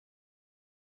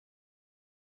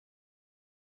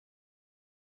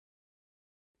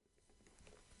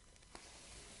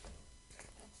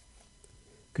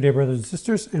Good day, brothers and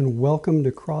sisters, and welcome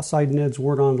to Cross-Eyed Ned's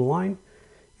Word on the Line.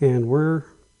 And we're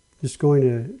just going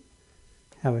to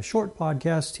have a short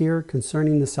podcast here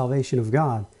concerning the salvation of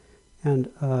God.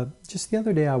 And just the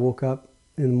other day I woke up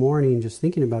in the morning just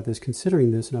thinking about this,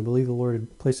 considering this, and I believe the Lord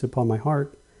had placed it upon my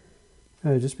heart,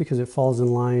 just because it falls in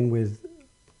line with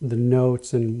the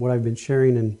notes and what I've been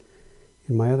sharing in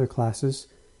my other classes.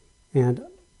 And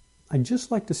I'd just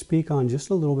like to speak on just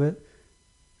a little bit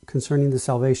concerning the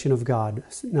salvation of God.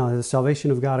 Now, the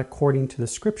salvation of God according to the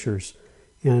Scriptures.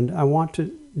 And I want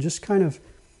to just kind of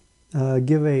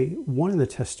give one of the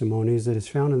testimonies that is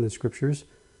found in the Scriptures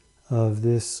of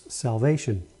this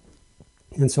salvation.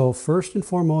 And so first and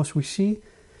foremost, we see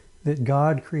that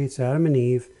God creates Adam and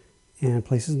Eve and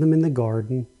places them in the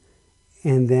garden.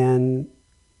 And then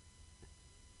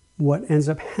what ends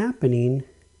up happening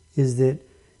is that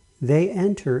they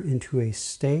enter into a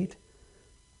state,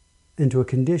 into a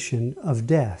condition of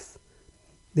death.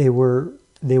 They were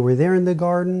there in the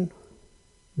garden.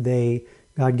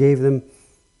 God gave them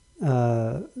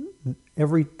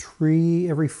every tree,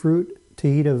 every fruit to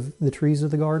eat of the trees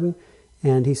of the garden.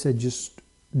 And he said, just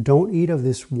don't eat of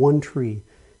this one tree.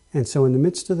 And so in the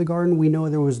midst of the garden, we know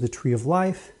there was the tree of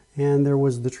life and there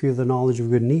was the tree of the knowledge of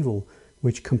good and evil,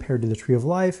 which compared to the tree of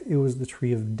life, it was the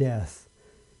tree of death.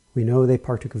 We know they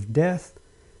partook of death.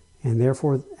 And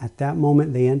therefore, at that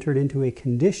moment, they entered into a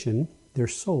condition, their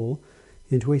soul,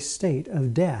 into a state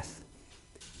of death.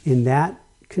 In that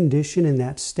condition, in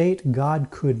that state,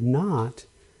 God could not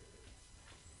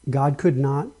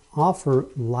offer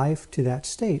life to that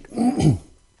state.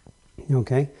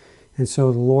 Okay? And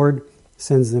so the Lord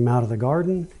sends them out of the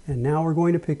garden. And now we're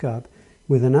going to pick up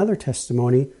with another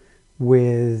testimony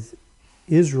with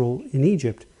Israel in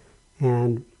Egypt.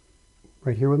 And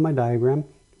right here with my diagram,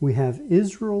 we have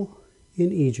Israel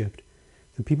in Egypt,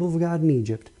 the people of God in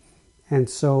Egypt. And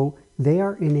so they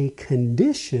are in a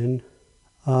condition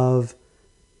of,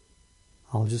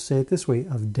 I'll just say it this way,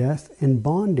 of death and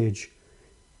bondage.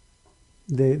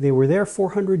 They were there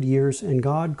 400 years, and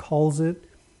God calls it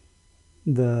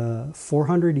the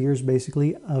 400 years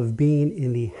basically of being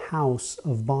in the house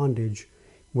of bondage,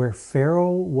 where Pharaoh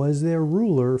was their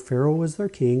ruler, Pharaoh was their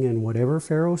king, and whatever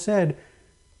Pharaoh said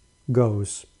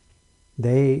goes.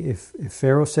 If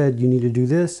Pharaoh said you need to do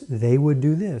this, they would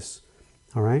do this.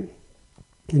 All right?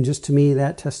 And just to me,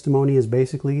 that testimony is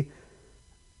basically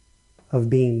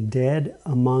of being dead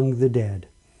among the dead.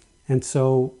 And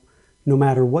so no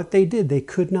matter what they did, they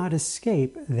could not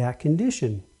escape that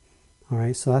condition. All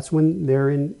right? So that's when they're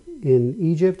in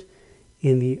Egypt,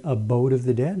 in the abode of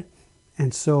the dead.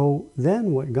 And so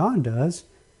then what God does,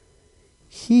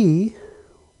 let me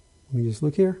just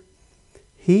look here.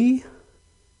 He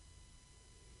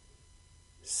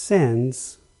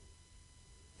sends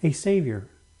a Savior,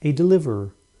 a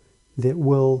deliverer that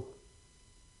will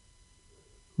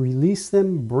release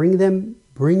them, bring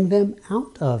them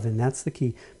out of, and that's the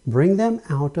key, bring them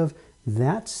out of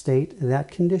that state, that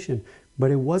condition.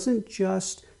 But it wasn't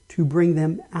just to bring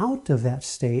them out of that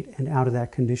state and out of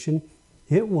that condition.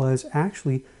 It was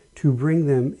actually to bring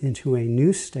them into a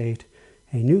new state,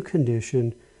 a new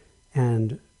condition.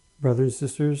 And brothers and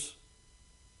sisters,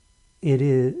 it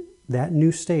is that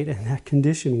new state and that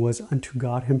condition was unto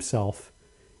God Himself.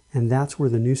 And that's where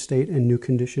the new state and new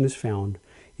condition is found,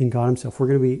 in God Himself. We're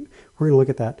going to look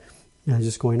at that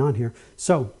just going on here.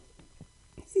 So,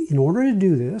 in order to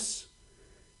do this,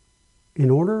 in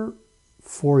order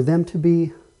for them to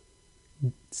be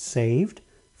saved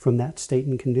from that state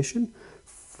and condition,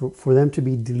 for them to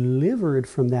be delivered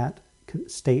from that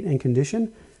state and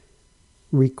condition,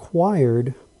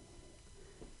 required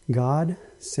God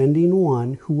sending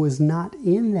one who was not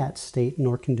in that state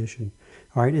nor condition.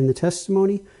 All right, in the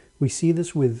testimony, we see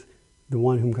this with the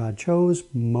one whom God chose,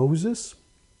 Moses.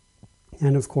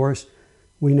 And of course,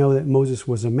 we know that Moses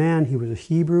was a man, he was a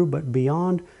Hebrew, but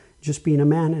beyond just being a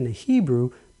man and a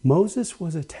Hebrew, Moses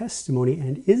was a testimony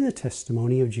and is a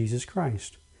testimony of Jesus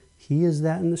Christ. He is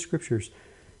that in the Scriptures.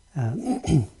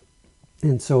 And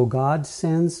so God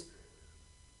sends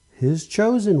His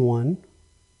chosen one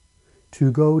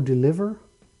to go deliver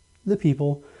the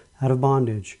people out of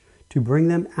bondage, to bring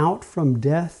them out from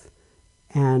death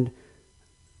and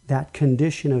that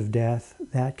condition of death,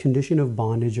 that condition of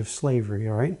bondage, of slavery,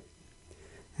 all right?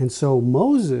 And so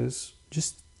Moses,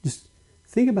 just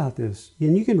think about this.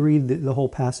 And you can read the whole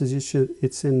passage.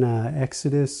 It's in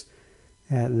Exodus,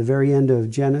 at the very end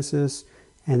of Genesis,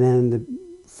 and then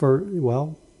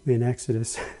in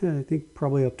Exodus, I think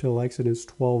probably up till Exodus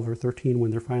 12 or 13 when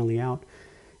they're finally out.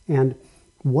 And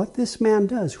what this man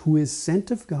does, who is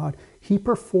sent of God, he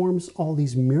performs all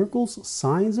these miracles,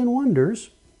 signs, and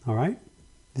wonders, all right?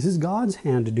 This is God's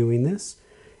hand doing this.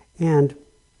 And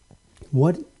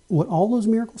what all those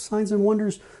miracle signs and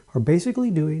wonders are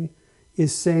basically doing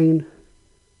is saying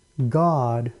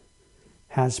God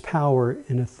has power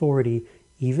and authority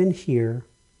even here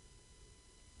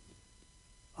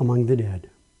among the dead.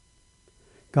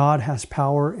 God has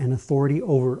power and authority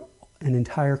over an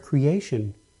entire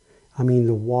creation. I mean,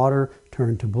 the water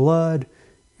turned to blood,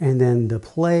 and then the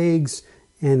plagues,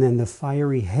 and then the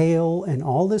fiery hail, and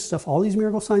all this stuff, all these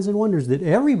miracle signs and wonders that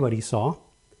everybody saw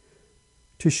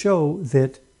to show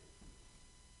that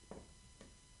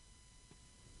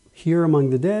here among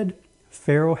the dead,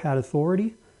 Pharaoh had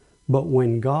authority, but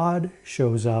when God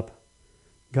shows up,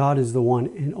 God is the one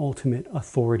in ultimate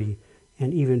authority,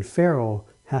 and even Pharaoh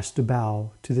has to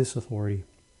bow to this authority.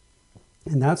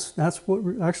 And that's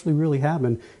what actually really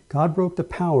happened. God broke the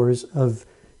powers of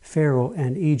Pharaoh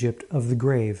and Egypt of the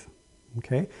grave.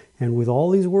 Okay? And with all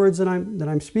these words that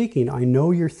I'm speaking, I know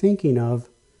you're thinking of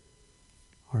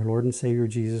our Lord and Savior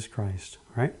Jesus Christ.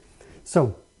 All right?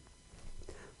 So,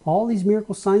 all these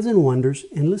miracle signs and wonders,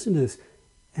 and listen to this,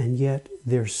 and yet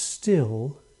they're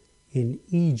still in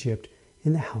Egypt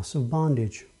in the house of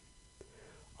bondage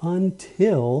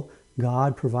until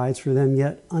God provides for them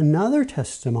yet another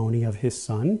testimony of his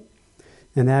Son,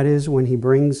 and that is when he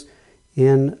brings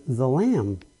in the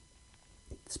lamb,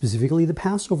 specifically the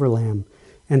Passover lamb.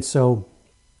 And so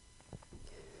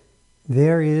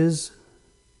there is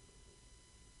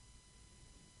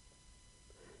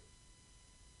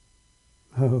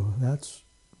that's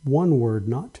one word,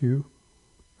 not two.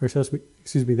 Or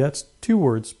excuse me, that's two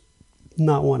words,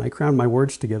 not one. I crammed my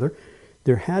words together.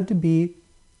 There had to be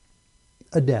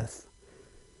a death.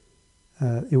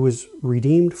 It was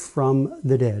redeemed from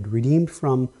the dead, redeemed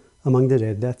from among the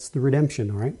dead. That's the redemption,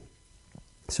 all right?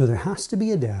 So there has to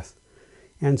be a death.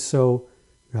 And so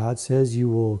God says you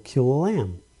will kill a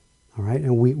lamb, all right?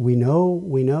 And we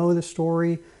know the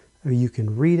story. You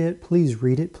can read it. Please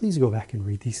read it. Please go back and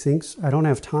read these things. I don't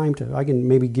have time to. I can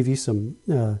maybe give you some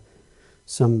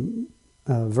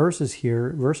verses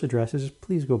here, verse addresses.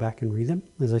 Please go back and read them.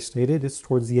 As I stated, it's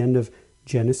towards the end of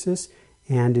Genesis,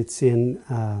 and it's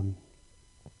in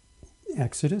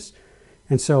Exodus.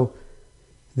 And so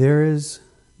there is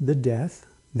the death.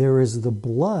 There is the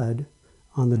blood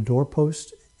on the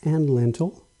doorpost and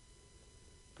lintel.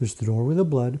 There's the door with the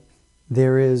blood.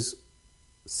 There is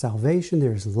salvation.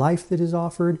 There is life that is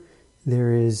offered.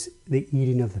 There is the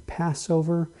eating of the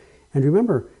Passover. And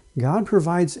remember, God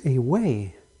provides a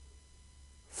way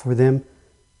for them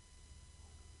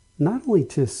not only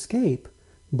to escape,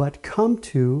 but come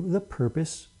to the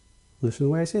purpose, listen to the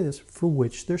way I say this, for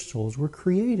which their souls were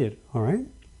created. All right?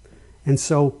 And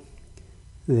so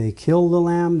they kill the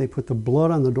lamb, they put the blood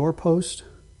on the doorpost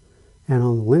and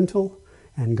on the lintel,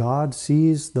 and God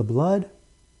sees the blood.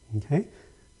 Okay?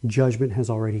 Judgment has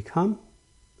already come.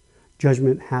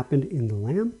 Judgment happened in the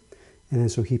lamb, and then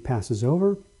so he passes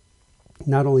over.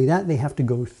 Not only that, they have to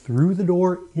go through the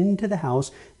door into the house.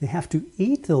 They have to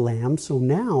eat the lamb. So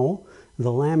now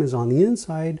the lamb is on the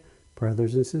inside.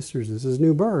 Brothers and sisters, this is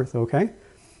new birth, okay?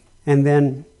 And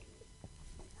then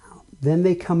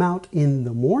they come out in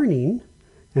the morning.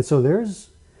 And so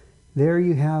there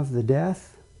you have the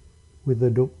death with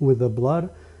the blood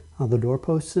on the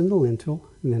doorposts and the lintel.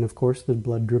 And then, of course, the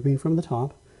blood dripping from the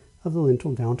top of the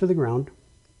lintel down to the ground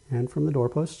and from the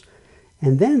doorposts.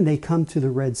 And then they come to the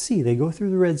Red Sea. They go through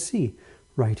the Red Sea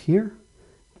right here.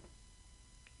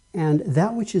 And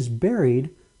that which is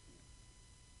buried,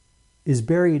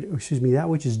 that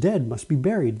which is dead must be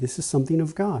buried. This is something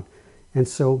of God. And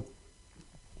so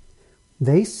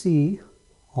they see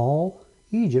all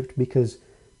Egypt because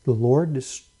the Lord,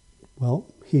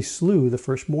 he slew the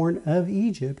firstborn of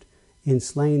Egypt in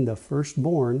slaying the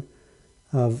firstborn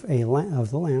of the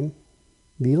lamb,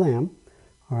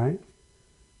 all right?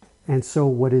 And so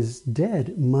what is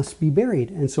dead must be buried.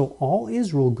 And so all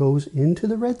Israel goes into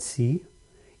the Red Sea.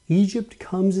 Egypt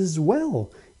comes as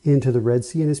well into the Red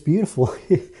Sea, and it's beautiful.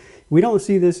 We don't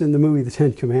see this in the movie The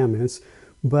Ten Commandments,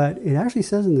 but it actually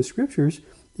says in the scriptures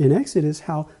in Exodus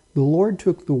how the Lord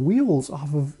took the wheels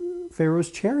off of Pharaoh's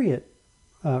chariot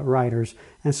riders.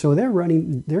 And so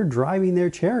they're driving their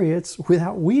chariots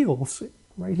without wheels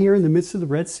right here in the midst of the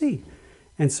Red Sea.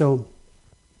 And so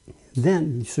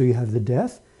you have the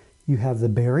death, you have the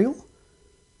burial,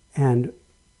 and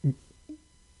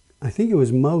I think it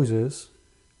was Moses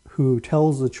who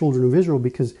tells the children of Israel,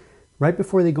 because right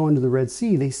before they go into the Red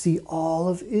Sea, they see all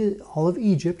of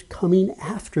Egypt coming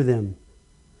after them.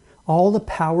 All the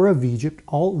power of Egypt,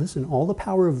 all the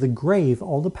power of the grave,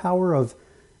 all the power of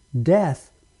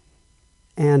death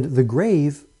and the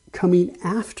grave coming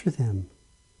after them.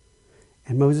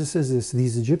 And Moses says this,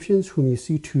 these Egyptians whom you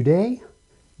see today,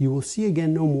 you will see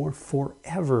again no more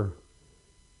forever.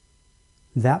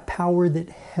 That power that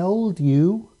held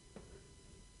you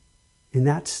in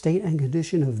that state and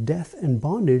condition of death and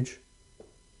bondage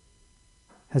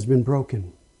has been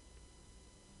broken.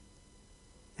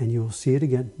 And you will see it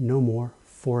again no more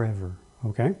forever.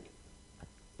 Okay?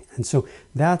 And so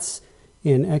that's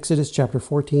in Exodus chapter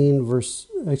 14, verses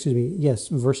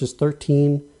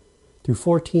 13 through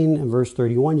 14 and verse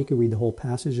 31. You can read the whole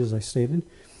passage as I stated.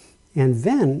 And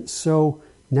then, so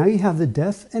now you have the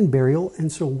death and burial.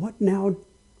 And so what now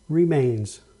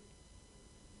remains?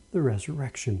 The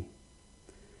resurrection.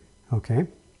 Okay?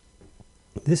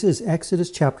 This is Exodus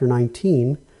chapter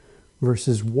 19,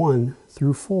 verses 1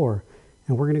 through 4.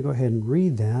 And we're going to go ahead and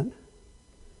read that,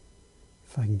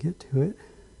 if I can get to it.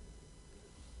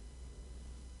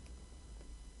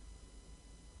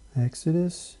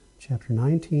 Exodus chapter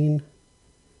 19,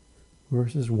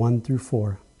 verses 1 through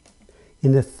 4.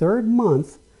 In the third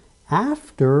month,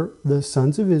 after the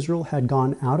sons of Israel had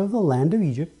gone out of the land of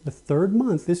Egypt, the third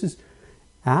month, this is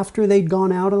after they'd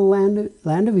gone out of the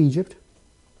land of Egypt,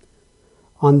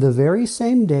 on the very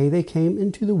same day they came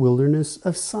into the wilderness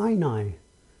of Sinai.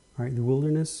 All right, the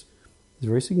wilderness is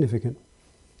very significant.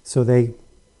 So they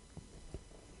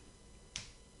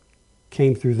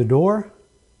came through the door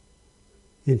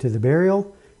into the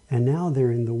burial, and now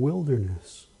they're in the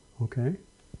wilderness. Okay?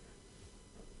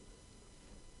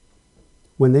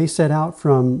 When they set out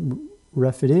from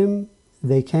Rephidim,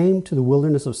 they came to the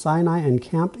wilderness of Sinai and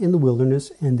camped in the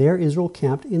wilderness, and there Israel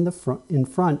camped in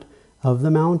front of the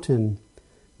mountain.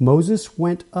 Moses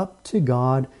went up to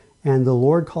God, and the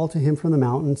Lord called to him from the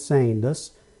mountain, saying,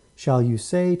 "Thus shall you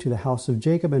say to the house of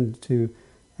Jacob and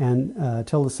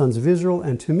tell the sons of Israel."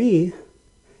 And to me,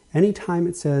 anytime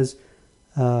it says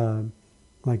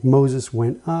like Moses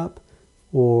went up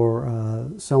or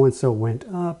so and so went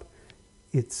up,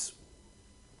 it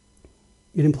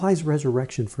implies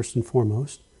resurrection first and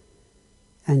foremost.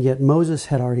 And yet Moses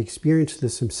had already experienced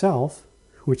this himself,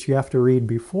 which you have to read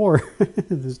before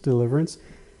this deliverance.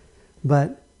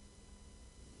 But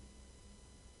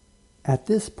at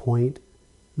this point,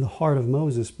 the heart of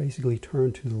Moses basically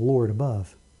turned to the Lord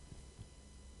above.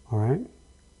 All right?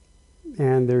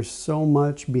 And there's so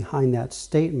much behind that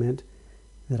statement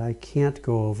that I can't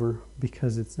go over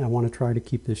because I want to try to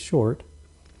keep this short.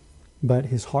 But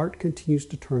his heart continues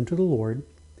to turn to the Lord.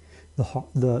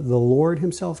 The Lord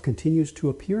himself continues to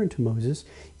appear unto Moses,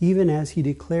 even as he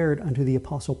declared unto the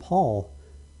Apostle Paul.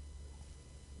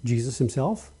 Jesus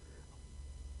himself,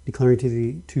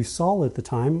 declaring to Saul at the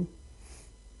time,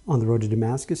 on the road to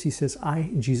Damascus,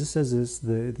 Jesus says this,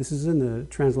 this is in the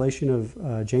translation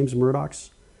of James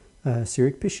Murdoch's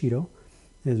Syriac Peshitta.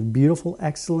 It's beautiful,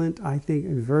 excellent, I think,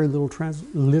 very literal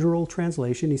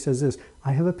translation. He says this,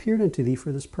 "I have appeared unto thee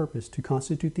for this purpose, to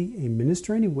constitute thee a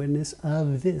minister and a witness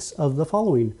of the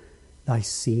following, thy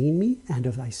seeing me and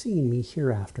of thy seeing me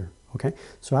hereafter." Okay,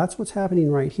 so that's what's happening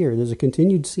right here. There's a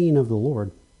continued seeing of the Lord.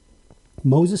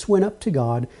 Moses went up to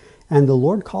God, and the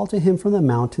Lord called to him from the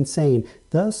mountain, saying,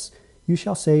 "Thus you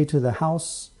shall say to the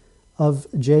house of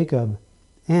Jacob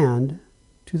and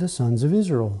to the sons of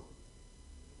Israel,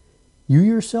 you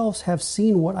yourselves have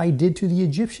seen what I did to the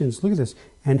Egyptians," look at this,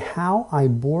 "and how I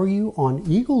bore you on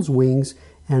eagle's wings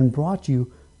and brought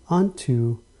you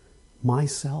unto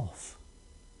myself."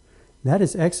 That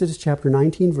is Exodus chapter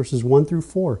 19, verses 1 through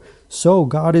 4. So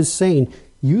God is saying,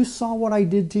 you saw what I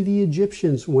did to the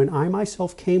Egyptians when I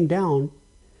myself came down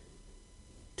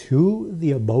to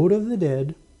the abode of the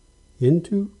dead,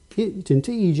 into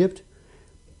Egypt,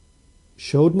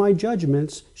 showed my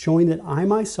judgments, showing that I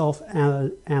myself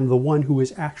am the one who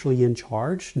is actually in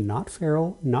charge, not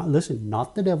Pharaoh, not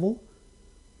the devil.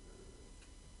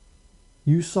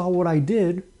 You saw what I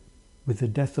did with the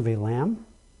death of a lamb.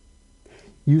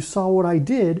 You saw what I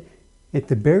did at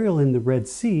the burial in the Red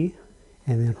Sea.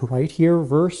 And then right here,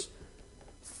 verse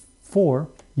 4,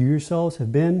 you yourselves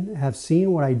have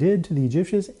seen what I did to the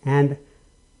Egyptians, and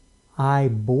I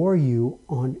bore you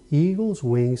on eagle's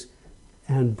wings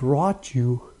and brought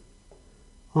you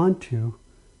unto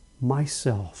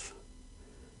myself.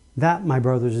 That, my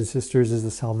brothers and sisters, is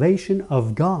the salvation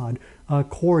of God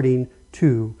according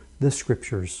to the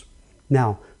Scriptures.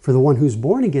 Now, for the one who's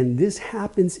born again, this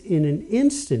happens in an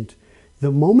instant.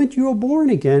 The moment you are born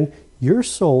again, your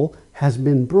soul has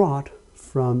been brought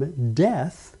from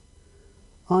death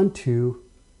unto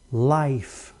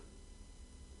life.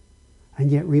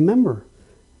 And yet remember,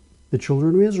 the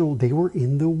children of Israel, they were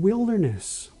in the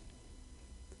wilderness.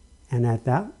 And at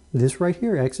this right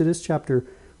here, Exodus chapter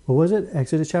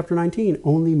 19,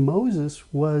 only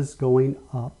Moses was going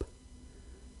up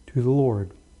to the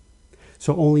Lord.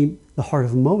 So only the heart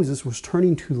of Moses was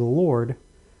turning to the Lord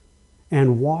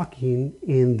and walking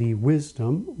in the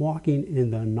wisdom, walking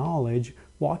in the knowledge,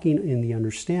 walking in the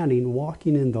understanding,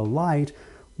 walking in the light,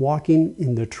 walking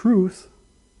in the truth,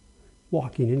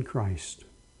 walking in Christ,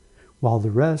 while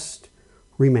the rest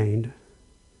remained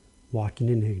walking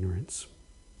in ignorance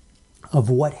of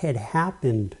what had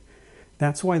happened.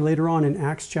 That's why later on in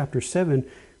Acts chapter 7,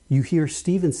 you hear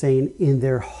Stephen saying, in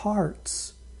their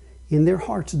hearts,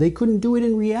 they couldn't do it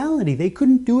in reality. They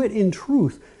couldn't do it in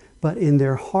truth. But in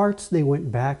their hearts, they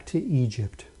went back to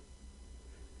Egypt.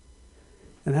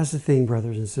 And that's the thing,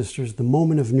 brothers and sisters. The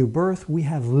moment of new birth, we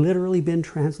have literally been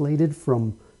translated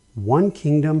from one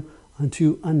kingdom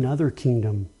unto another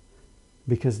kingdom,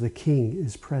 because the king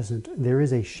is present. There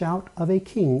is a shout of a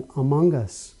king among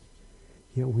us,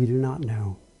 yet we do not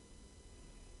know.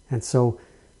 And so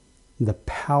the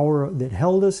power that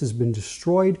held us has been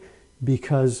destroyed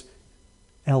because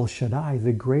El Shaddai,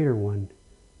 the greater one,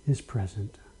 is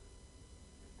present.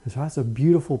 And so that's a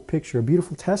beautiful picture, a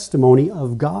beautiful testimony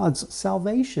of God's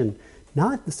salvation.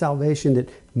 Not the salvation that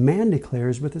man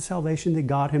declares, but the salvation that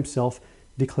God himself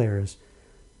declares.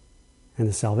 And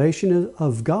the salvation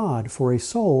of God for a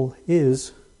soul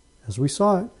is, as we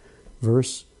saw it,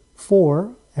 verse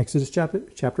 4, Exodus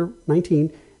chapter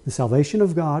 19, the salvation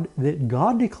of God that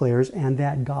God declares and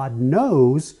that God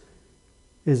knows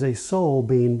is a soul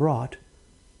being brought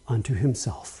unto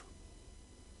himself.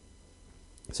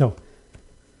 So,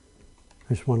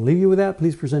 I just want to leave you with that.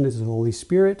 Please present it to the Holy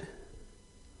Spirit.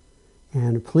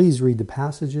 And please read the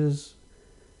passages.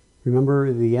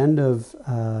 Remember the end of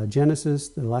Genesis,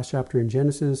 the last chapter in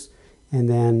Genesis. And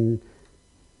then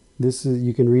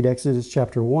you can read Exodus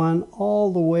chapter 1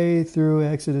 all the way through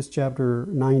Exodus chapter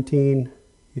 19,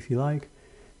 if you like.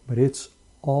 But it's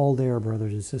all there,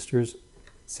 brothers and sisters.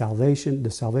 Salvation,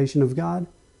 the salvation of God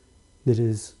that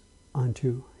is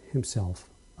unto himself,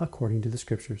 according to the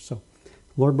scriptures. So,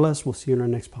 Lord bless. We'll see you in our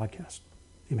next podcast.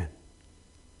 Amen.